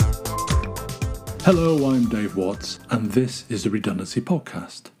Hello, I'm Dave Watts, and this is the Redundancy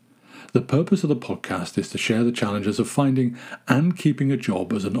Podcast. The purpose of the podcast is to share the challenges of finding and keeping a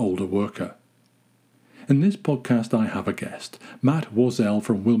job as an older worker. In this podcast, I have a guest, Matt Warzel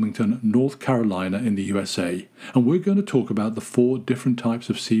from Wilmington, North Carolina in the USA, and we're going to talk about the 4 different types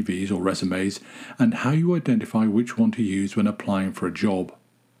of CVs or resumes and how you identify which one to use when applying for a job.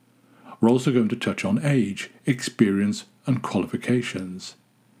 We're also going to touch on age, experience, and qualifications.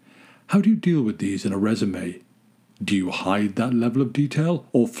 How do you deal with these in a resume? Do you hide that level of detail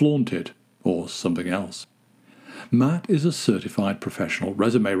or flaunt it, or something else? Matt is a certified professional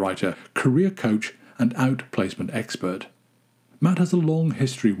resume writer, career coach, and outplacement expert. Matt has a long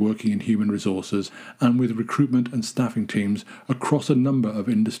history working in human resources and with recruitment and staffing teams across a number of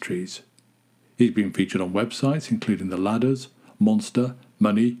industries. He's been featured on websites including The Ladders, Monster,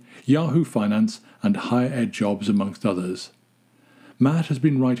 Money, Yahoo Finance, and Higher Ed Jobs, amongst others. Matt has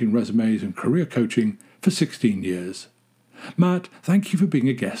been writing resumes and career coaching for 16 years. Matt, thank you for being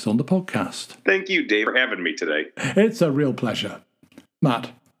a guest on the podcast. Thank you, Dave, for having me today. It's a real pleasure.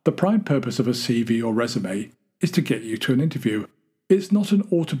 Matt, the prime purpose of a CV or resume is to get you to an interview. It's not an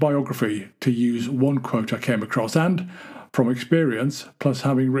autobiography, to use one quote I came across, and from experience, plus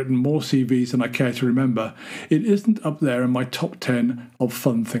having written more CVs than I care to remember, it isn't up there in my top 10 of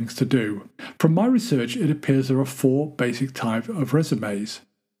fun things to do. From my research, it appears there are 4 basic types of resumes: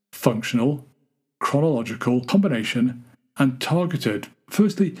 functional, chronological, combination, and targeted.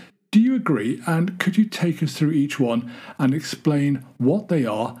 Firstly, do you agree, and could you take us through each one and explain what they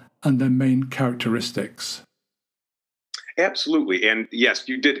are and their main characteristics? Absolutely. And yes,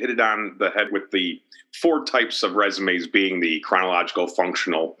 you did hit it on the head with the 4 types of resumes being the chronological,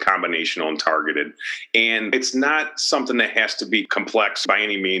 functional, combinational, and targeted. And it's not something that has to be complex by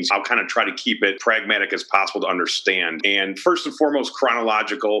any means. I'll kind of try to keep it pragmatic as possible to understand. And first and foremost,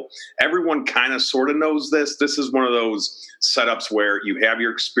 chronological. Everyone kind of sort of knows this. This is one of those setups where you have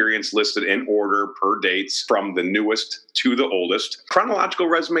your experience listed in order per dates from the newest to the oldest. Chronological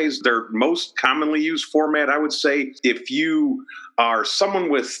resumes, they're most commonly used format, I would say. If you are someone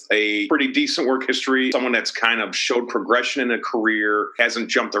with a pretty decent work history, someone that's kind of showed progression in a career, hasn't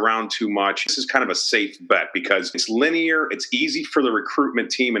jumped around too much, this is kind of a safe bet because it's linear. It's easy for the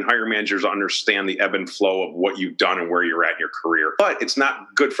recruitment team and hiring managers to understand the ebb and flow of what you've done and where you're at in your career. But it's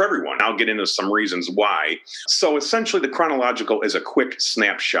not good for everyone. I'll get into some reasons why. So essentially, the chronological is a quick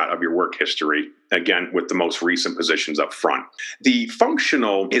snapshot of your work history, again, with the most recent positions up front. The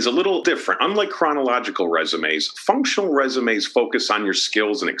functional is a little different. Unlike chronological resumes, functional resumes focus on your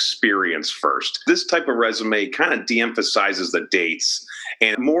skills and experience first. This type of resume kind of de-emphasizes the dates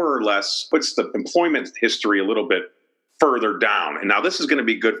and more or less puts the employment history a little bit further down. And now this is going to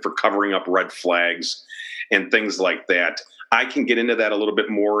be good for covering up red flags and things like that. I can get into that a little bit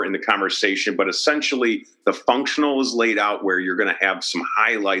more in the conversation, but essentially the functional is laid out where you're going to have some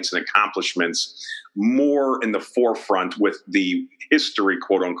highlights and accomplishments more in the forefront with the history,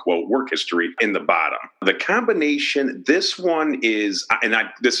 quote unquote, work history in the bottom. The combination, this one is,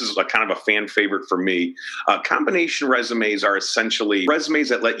 this is a kind of a fan favorite for me. Combination resumes are essentially resumes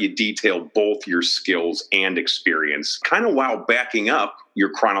that let you detail both your skills and experience, kind of while backing up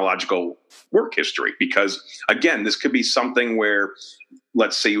your chronological work history. Because again, this could be something where,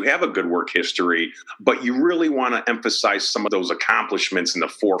 let's say you have a good work history, but you really want to emphasize some of those accomplishments in the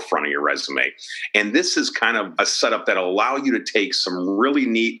forefront of your resume. And this is kind of a setup that'll allow you to take some really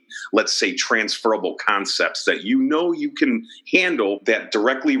neat, let's say, transferable concepts that you know you can handle that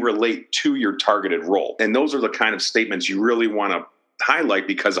directly relate to your targeted role. And those are the kind of statements you really want to highlight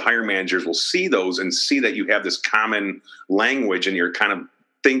because the hiring managers will see those and see that you have this common language and you're kind of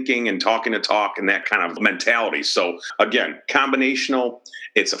thinking and talking to talk and that kind of mentality. So again, combinational,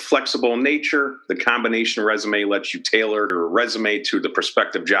 it's a flexible nature. The combination resume lets you tailor your resume to the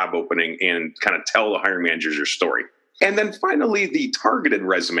prospective job opening and kind of tell the hiring managers your story. And then finally, the targeted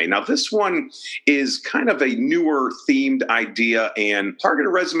resume. Now, this one is kind of a newer themed idea, and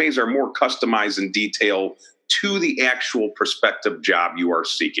targeted resumes are more customized in detail to the actual prospective job you are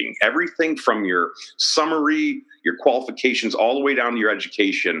seeking. Everything from your summary, your qualifications, all the way down to your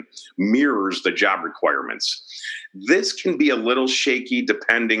education mirrors the job requirements. This can be a little shaky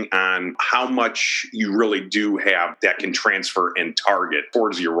depending on how much you really do have that can transfer and target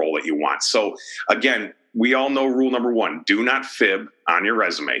towards your role that you want. So again, we all know rule number 1, do not fib on your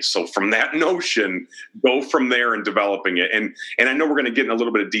resume. So from that notion, go from there in developing it. And I know we're going to get in a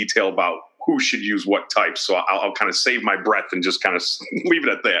little bit of detail about who should use what type. So I'll kind of save my breath and just kind of leave it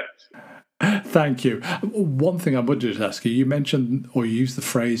at that. Thank you. One thing I wanted to ask you, you mentioned or you used the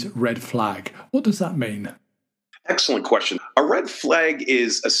phrase red flag. What does that mean? Excellent question. A red flag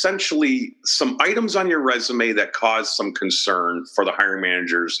is essentially some items on your resume that cause some concern for the hiring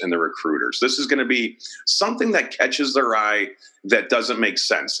managers and the recruiters. This is going to be something that catches their eye that doesn't make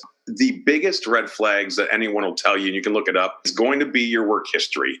sense. The biggest red flags that anyone will tell you, and you can look it up, is going to be your work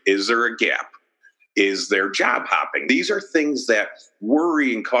history. Is there a gap? Is there job hopping? These are things that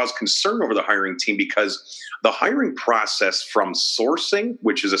worry and cause concern over the hiring team because the hiring process from sourcing,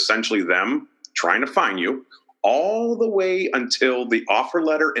 which is essentially them trying to find you, all the way until the offer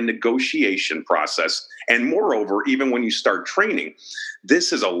letter and negotiation process. And moreover, even when you start training,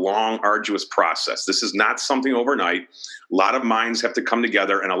 this is a long, arduous process. This is not something overnight. A lot of minds have to come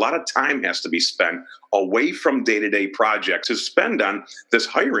together and a lot of time has to be spent away from day-to-day projects to spend on this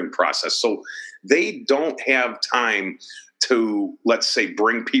hiring process. So they don't have time to, let's say,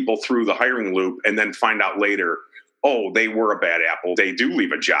 bring people through the hiring loop and then find out later, oh, they were a bad apple. They do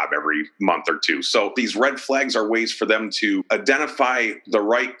leave a job every month or two. So these red flags are ways for them to identify the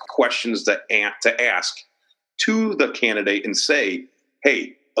right questions to ask to the candidate and say,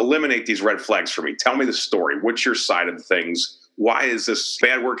 hey, eliminate these red flags for me. Tell me the story. What's your side of things? Why is this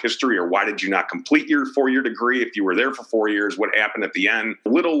bad work history, or why did you not complete your 4-year degree? If you were there for 4 years, what happened at the end?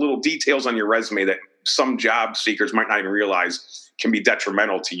 Little details on your resume that some job seekers might not even realize can be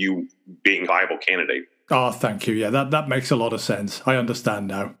detrimental to you being a viable candidate. Oh, thank you. Yeah, that makes a lot of sense. I understand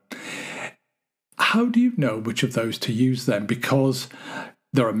now. How do you know which of those to use then? Because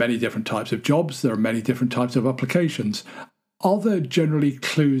there are many different types of jobs. There are many different types of applications. Are there generally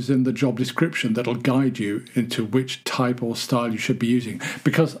clues in the job description that'll guide you into which type or style you should be using?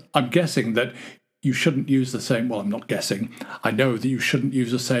 Because I'm guessing that you shouldn't use the same, well, I'm not guessing. I know that you shouldn't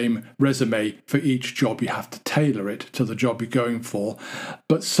use the same resume for each job. You have to tailor it to the job you're going for.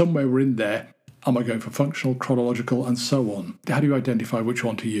 But somewhere in there, am I going for functional, chronological, and so on? How do you identify which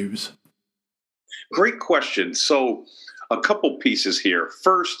one to use? Great question. So a couple pieces here.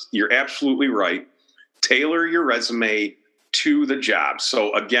 First, you're absolutely right. Tailor your resume to the job.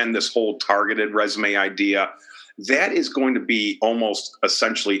 So again, this whole targeted resume idea, that is going to be almost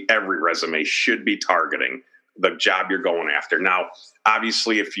essentially every resume should be targeting the job you're going after. Now,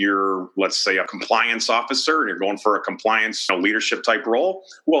 obviously, if you're, let's say, a compliance officer and you're going for a compliance leadership type role,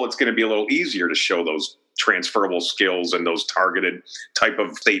 well, it's going to be a little easier to show those transferable skills and those targeted type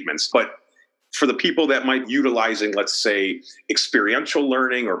of statements. But for the people that might be utilizing, let's say, experiential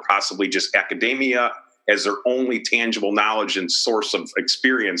learning or possibly just academia as their only tangible knowledge and source of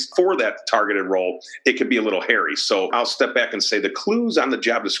experience for that targeted role, it can be a little hairy. So I'll step back and say the clues on the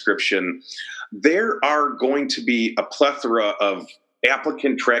job description, there are going to be a plethora of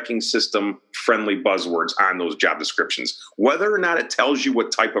applicant tracking system friendly buzzwords on those job descriptions. Whether or not it tells you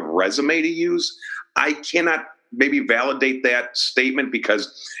what type of resume to use, I cannot maybe validate that statement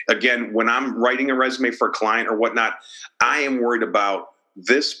because, again, when I'm writing a resume for a client or whatnot, I am worried about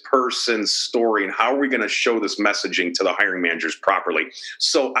this person's story and how are we going to show this messaging to the hiring managers properly.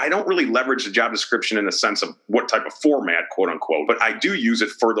 So I don't really leverage the job description in the sense of what type of format, quote unquote, but I do use it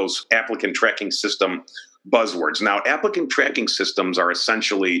for those applicant tracking system buzzwords. Now, applicant tracking systems are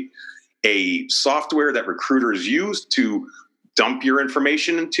essentially a software that recruiters use to dump your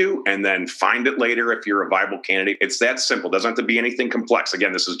information into and then find it later if you're a viable candidate. It's that simple. It doesn't have to be anything complex.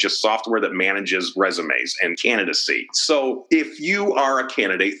 Again, this is just software that manages resumes and candidacy. So if you are a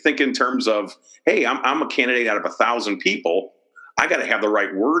candidate, think in terms of, hey, I'm a candidate out of 1,000 people. I got to have the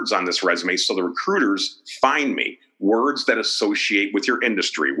right words on this resume so the recruiters find me. Words that associate with your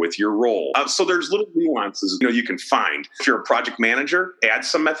industry, with your role. So there's little nuances you can find. If you're a project manager, add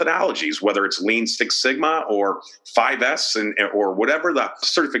some methodologies, whether it's Lean Six Sigma or 5S or whatever the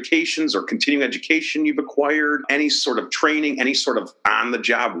certifications or continuing education you've acquired, any sort of training, any sort of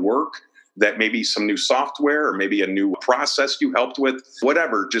on-the-job work that maybe some new software or maybe a new process you helped with,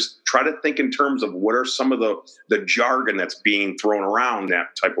 whatever. Just try to think in terms of what are some of the jargon that's being thrown around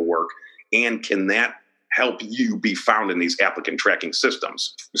that type of work, and can that help you be found in these applicant tracking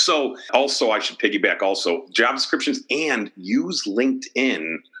systems. So also, I should piggyback also, job descriptions, and use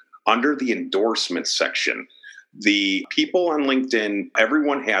LinkedIn under the endorsement section. The people on LinkedIn,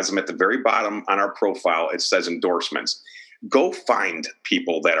 everyone has them at the very bottom on our profile. It says endorsements. Go find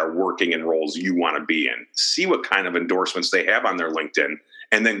people that are working in roles you want to be in. See what kind of endorsements they have on their LinkedIn,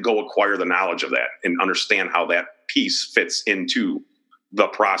 and then go acquire the knowledge of that and understand how that piece fits into the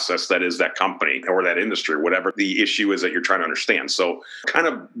process that is that company or that industry, whatever the issue is that you're trying to understand. So kind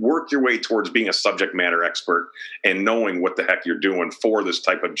of work your way towards being a subject matter expert and knowing what the heck you're doing for this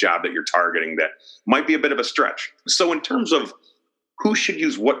type of job that you're targeting that might be a bit of a stretch. So in terms of who should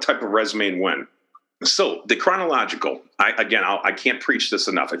use what type of resume and when, so the chronological, I can't preach this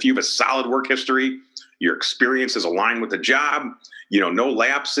enough. If you have a solid work history, your experience is aligned with the job, no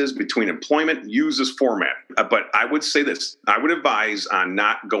lapses between employment. Use this format. But I would say this, I would advise on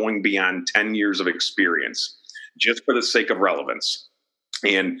not going beyond 10 years of experience just for the sake of relevance.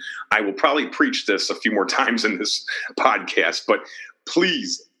 And I will probably preach this a few more times in this podcast, but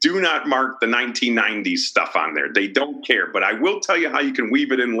please do not mark the 1990s stuff on there. They don't care, but I will tell you how you can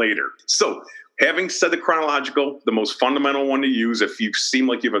weave it in later. So having said the chronological, the most fundamental one to use, if you seem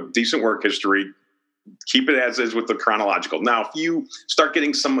like you have a decent work history, keep it as is with the chronological. Now, if you start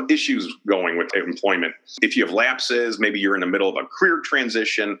getting some issues going with employment, if you have lapses, maybe you're in the middle of a career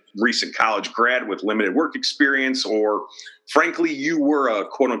transition, recent college grad with limited work experience, or frankly, you were a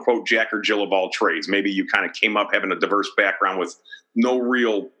quote unquote Jack or Jill of all trades. Maybe you kind of came up having a diverse background with no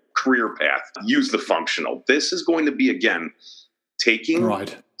real career path. Use the functional. This is going to be, again, taking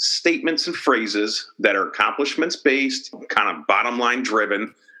statements and phrases that are accomplishments based, kind of bottom line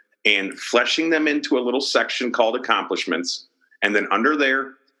driven, and fleshing them into a little section called accomplishments. And then under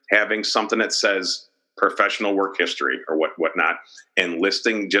there, having something that says professional work history or whatnot, and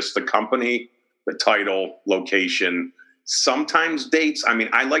listing just the company, the title, location, sometimes dates. I mean,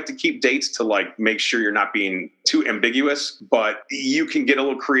 I like to keep dates to make sure you're not being too ambiguous, but you can get a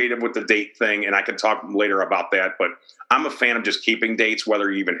little creative with the date thing. And I can talk later about that, but I'm a fan of just keeping dates,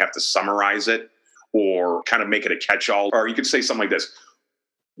 whether you even have to summarize it or kind of make it a catch-all, or you could say something like this: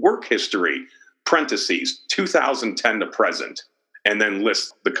 work history, parentheses, 2010 to present, and then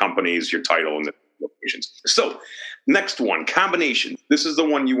list the companies, your title, and the locations. So next one, combination. This is the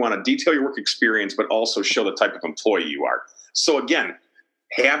one you want to detail your work experience, but also show the type of employee you are. So again,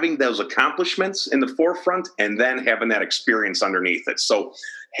 having those accomplishments in the forefront and then having that experience underneath it. So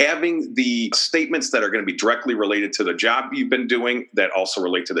having the statements that are going to be directly related to the job you've been doing that also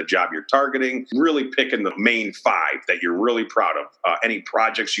relate to the job you're targeting, really picking the main 5 that you're really proud of. Any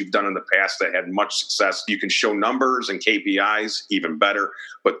projects you've done in the past that had much success, you can show numbers and KPIs, even better,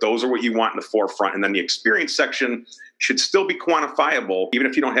 but those are what you want in the forefront. And then the experience section should still be quantifiable. Even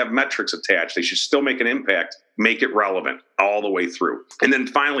if you don't have metrics attached, they should still make an impact, make it relevant all the way through. And then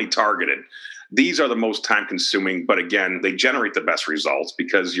finally, targeted. These are the most time consuming, but again, they generate the best results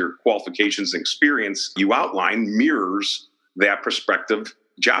because your qualifications and experience you outline mirrors that prospective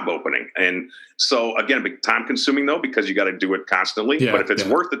job opening. And so again, time consuming though, because you got to do it constantly, but if it's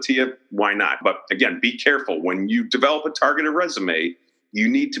worth it to you, why not? But again, be careful when you develop a targeted resume, you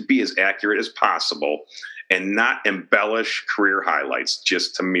need to be as accurate as possible and not embellish career highlights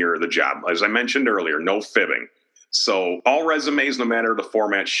just to mirror the job. As I mentioned earlier, no fibbing. So all resumes, no matter the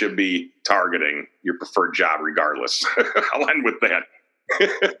format, should be targeting your preferred job regardless. I'll end with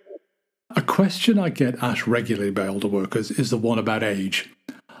that. A question I get asked regularly by older workers is the one about age.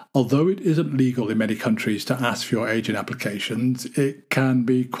 Although it isn't legal in many countries to ask for your age in applications, it can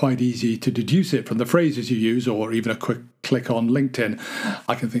be quite easy to deduce it from the phrases you use or even a quick click on LinkedIn.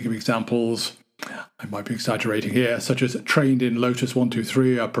 I can think of examples, I might be exaggerating here, such as trained in Lotus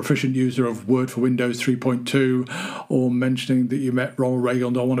 123, a proficient user of Word for Windows 3.2, or mentioning that you met Ronald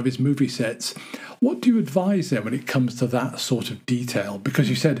Reagan on one of his movie sets. What do you advise then when it comes to that sort of detail? Because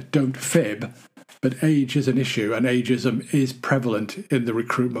you said don't fib, but age is an issue and ageism is prevalent in the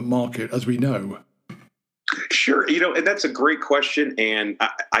recruitment market, as we know. Sure. And that's a great question. And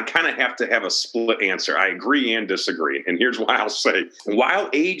I kind of have to have a split answer. I agree and disagree. And here's why I'll say, while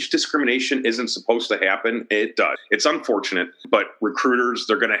age discrimination isn't supposed to happen, it does. It's unfortunate, but recruiters,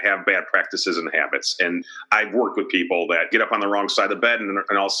 they're going to have bad practices and habits. And I've worked with people that get up on the wrong side of the bed and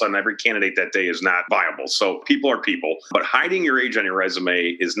all of a sudden every candidate that day is not viable. So people are people, but hiding your age on your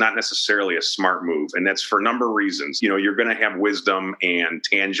resume is not necessarily a smart move. And that's for a number of reasons. You're going to have wisdom and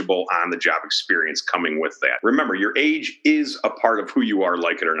tangible on the job experience coming with that. Remember, your age is a part of who you are,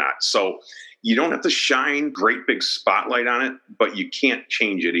 like it or not. So you don't have to shine great big spotlight on it, but you can't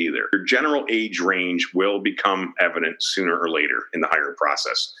change it either. Your general age range will become evident sooner or later in the hiring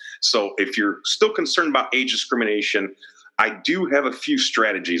process. So if you're still concerned about age discrimination, I do have a few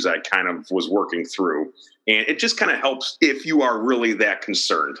strategies I kind of was working through, and it just kind of helps if you are really that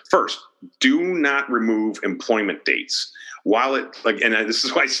concerned. First, do not remove employment dates. While and this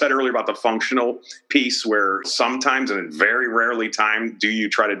is what I said earlier about the functional piece, where sometimes and very rarely do you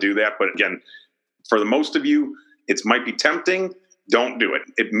try to do that. But again, for the most of you, it might be tempting. Don't do it.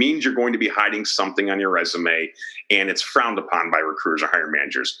 It means you're going to be hiding something on your resume, and it's frowned upon by recruiters or hiring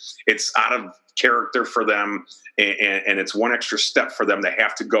managers. It's out of character for them, and it's one extra step for them to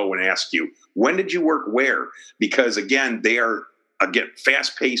have to go and ask you, when did you work where? Because again, they are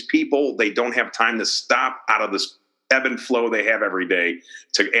fast-paced people. They don't have time to stop out of this ebb and flow they have every day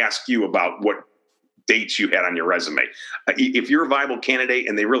to ask you about what dates you had on your resume. If you're a viable candidate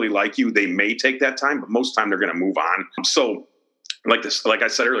and they really like you, they may take that time, but most time they're going to move on. So like I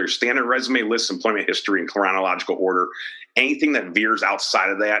said earlier, standard resume lists employment history in chronological order. Anything that veers outside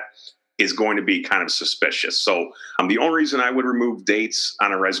of that is going to be kind of suspicious. So the only reason I would remove dates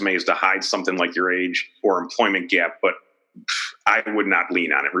on a resume is to hide something like your age or employment gap, but I would not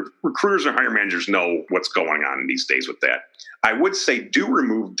lean on it. Recruiters and hiring managers know what's going on these days with that. I would say do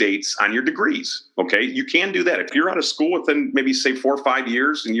remove dates on your degrees. Okay, you can do that. If you're out of school within maybe say 4 or 5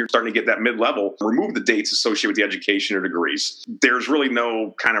 years and you're starting to get that mid-level, remove the dates associated with the education or degrees. There's really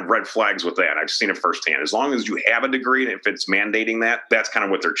no kind of red flags with that. I've seen it firsthand. As long as you have a degree and if it's mandating that, that's kind of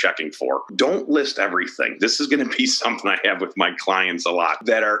what they're checking for. Don't list everything. This is going to be something I have with my clients a lot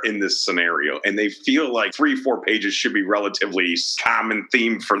that are in this scenario, and they feel like 3-4 pages should be relatively common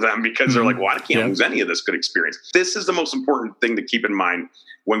theme for them because they're like, well, I can't lose any of this good experience. This is the most important thing to keep in mind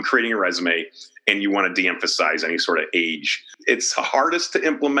when creating a resume and you want to de-emphasize any sort of age. It's hardest to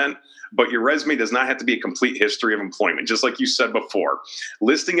implement, but your resume does not have to be a complete history of employment. Just like you said before,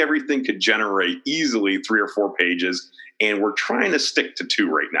 listing everything could generate easily 3 or 4 pages, and we're trying to stick to 2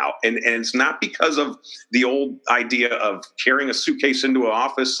 right now. And it's not because of the old idea of carrying a suitcase into an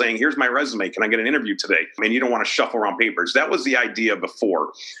office saying, here's my resume, can I get an interview today? And you don't want to shuffle around papers. That was the idea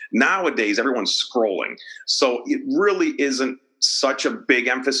before. Nowadays, everyone's scrolling. So it really isn't such a big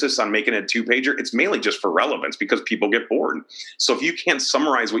emphasis on making it a 2-pager. It's mainly just for relevance because people get bored. So if you can't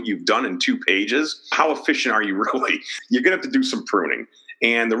summarize what you've done in 2 pages, how efficient are you really? You're going to have to do some pruning.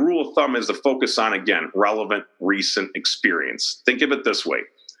 And the rule of thumb is to focus on, again, relevant, recent experience. Think of it this way.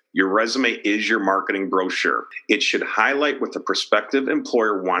 Your resume is your marketing brochure. It should highlight what the prospective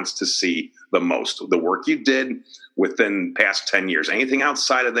employer wants to see the most. The work you did within past 10 years. Anything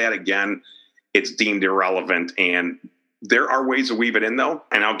outside of that, again, it's deemed irrelevant. And there are ways to weave it in, though,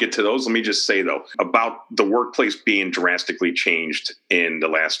 and I'll get to those. Let me just say, though, about the workplace being drastically changed in the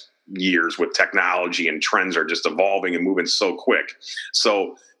last years with technology, and trends are just evolving and moving so quick.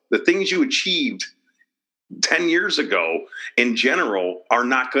 So the things you achieved 10 years ago in general are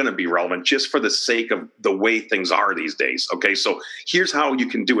not going to be relevant just for the sake of the way things are these days. Okay, so here's how you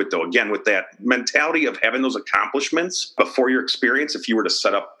can do it, though. Again, with that mentality of having those accomplishments before your experience, if you were to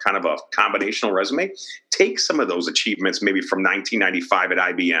set up kind of a combinational resume, take some of those achievements maybe from 1995 at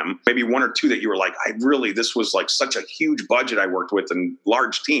IBM, maybe 1 or 2 that you were like, this was like such a huge budget I worked with and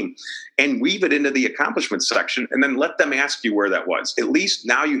large team, and weave it into the accomplishment section and then let them ask you where that was. At least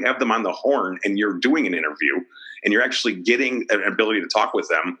now you have them on the horn and you're doing an interview and you're actually getting an ability to talk with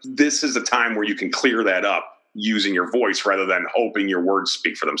them. This is a time where you can clear that up using your voice rather than hoping your words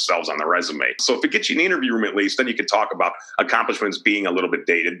speak for themselves on the resume. So if it gets you in the interview room, at least, then you can talk about accomplishments being a little bit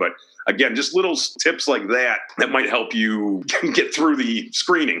dated. But again, just little tips like that might help you get through the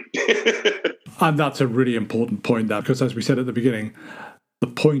screening. And that's a really important point, that, because as we said at the beginning, the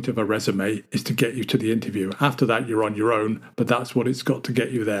point of a resume is to get you to the interview. After that, you're on your own, but that's what it's got to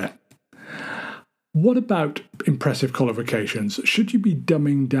get you there. What about impressive qualifications? Should you be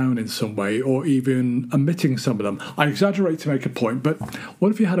dumbing down in some way or even omitting some of them? I exaggerate to make a point, but what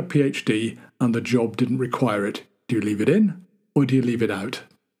if you had a PhD and the job didn't require it? Do you leave it in or do you leave it out?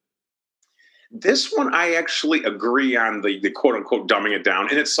 This one, I actually agree on the quote unquote dumbing it down.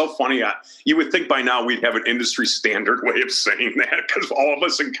 And it's so funny. You would think by now we'd have an industry standard way of saying that because all of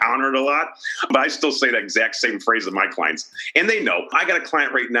us encounter it a lot. But I still say that exact same phrase to my clients. And they know. I got a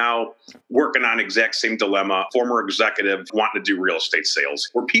client right now working on exact same dilemma, former executive wanting to do real estate sales.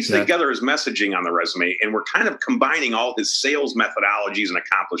 We're piecing together his messaging on the resume, and we're kind of combining all his sales methodologies and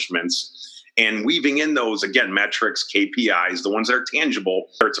accomplishments and weaving in those, again, metrics, KPIs, the ones that are tangible,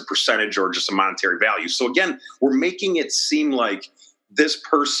 whether it's a percentage or just a monetary value. So again, we're making it seem like this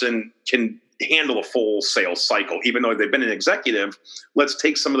person can handle a full sales cycle. Even though they've been an executive, let's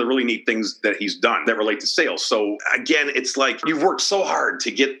take some of the really neat things that he's done that relate to sales. So again, it's like you've worked so hard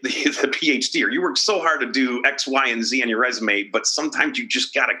to get the PhD, or you worked so hard to do X, Y, and Z on your resume, but sometimes you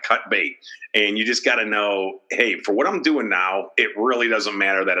just got to cut bait. And you just got to know, hey, for what I'm doing now, it really doesn't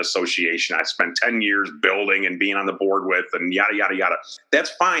matter that association I spent 10 years building and being on the board with and yada, yada, yada. That's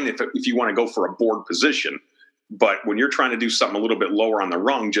fine if you want to go for a board position. But when you're trying to do something a little bit lower on the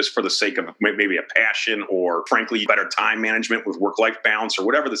rung just for the sake of maybe a passion or, frankly, better time management with work-life balance or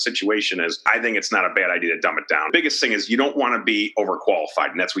whatever the situation is, I think it's not a bad idea to dumb it down. Biggest thing is you don't want to be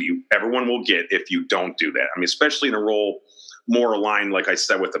overqualified, and that's what everyone will get if you don't do that. I mean, especially in a role more aligned, like I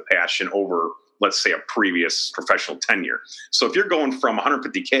said, with a passion over, let's say, a previous professional tenure. So if you're going from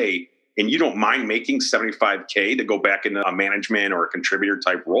 150K and you don't mind making 75K to go back into a management or a contributor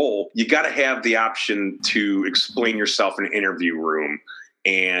type role, you got to have the option to explain yourself in an interview room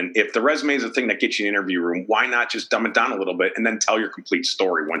And if the resume is the thing that gets you in the interview room, why not just dumb it down a little bit and then tell your complete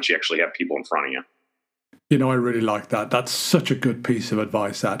story once you actually have people in front of you? You know, I really like that. That's such a good piece of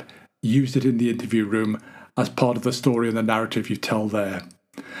advice, that use it in the interview room as part of the story and the narrative you tell there.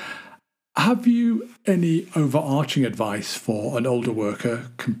 Have you any overarching advice for an older worker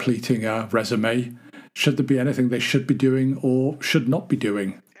completing a resume? Should there be anything they should be doing or should not be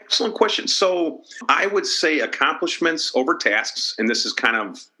doing? Excellent question. So I would say accomplishments over tasks, and this is kind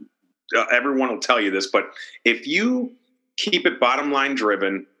of, everyone will tell you this, but if you keep it bottom line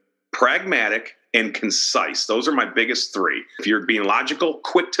driven, pragmatic, and concise, those are my biggest three. If you're being logical,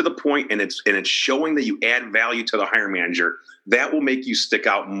 quick to the point, and it's showing that you add value to the hiring manager, that will make you stick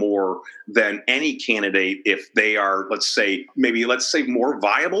out more than any candidate if they are, let's say more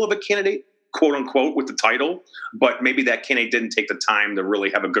viable of a candidate, quote unquote, with the title, but maybe that candidate didn't take the time to really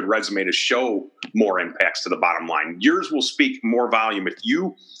have a good resume to show more impacts to the bottom line. Yours will speak more volume if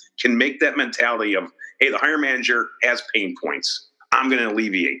you can make that mentality of, hey, the hiring manager has pain points. I'm going to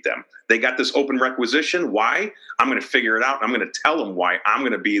alleviate them. They got this open requisition. Why? I'm going to figure it out. I'm going to tell them why. I'm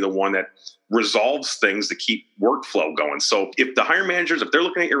going to be the one that resolves things to keep workflow going. So if the hiring managers, if they're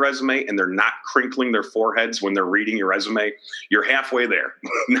looking at your resume and they're not crinkling their foreheads when they're reading your resume, you're halfway there.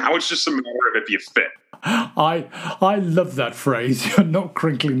 Now it's just a matter of if you fit. I love that phrase. You're not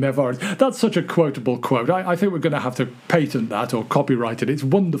crinkling their foreheads. That's such a quotable quote. I think we're going to have to patent that or copyright it. It's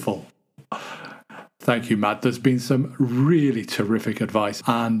wonderful. Thank you, Matt. There's been some really terrific advice,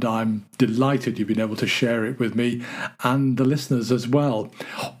 and I'm delighted you've been able to share it with me and the listeners as well.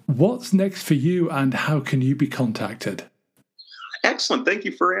 What's next for you, and how can you be contacted? Excellent. Thank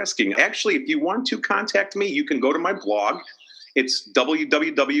you for asking. Actually, if you want to contact me, you can go to my blog. It's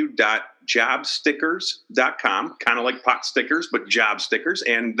www.jobstickers.com, kind of like pot stickers, but job stickers.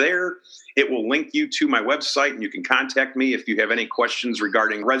 And there it will link you to my website, and you can contact me if you have any questions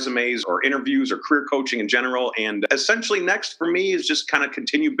regarding resumes or interviews or career coaching in general. And essentially next for me is just kind of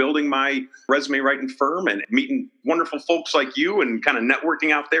continue building my resume writing firm and meeting wonderful folks like you and kind of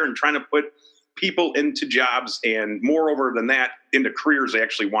networking out there and trying to put people into jobs, and moreover than that, into careers they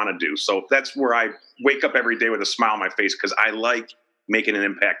actually want to do. So that's where I wake up every day with a smile on my face, because I like making an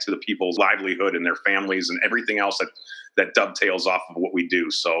impact to the people's livelihood and their families and everything else that dovetails off of what we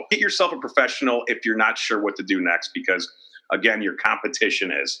do. So get yourself a professional if you're not sure what to do next, because again, your competition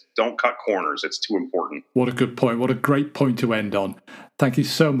is. Don't cut corners. It's too important. What a good point. What a great point to end on. Thank you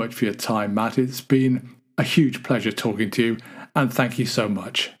so much for your time, Matt. It's been a huge pleasure talking to you, and thank you so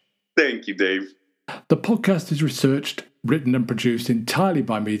much. Thank you, Dave. The podcast is researched, written and produced entirely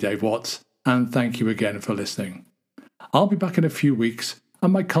by me, Dave Watts, and thank you again for listening. I'll be back in a few weeks,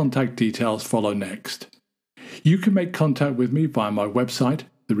 and my contact details follow next. You can make contact with me via my website,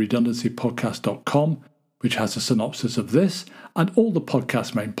 theredundancypodcast.com, which has a synopsis of this and all the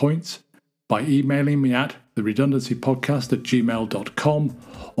podcast main points, by emailing me at theredundancypodcast@gmail.com,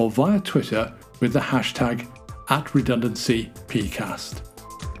 or via Twitter with the hashtag @redundancypcast.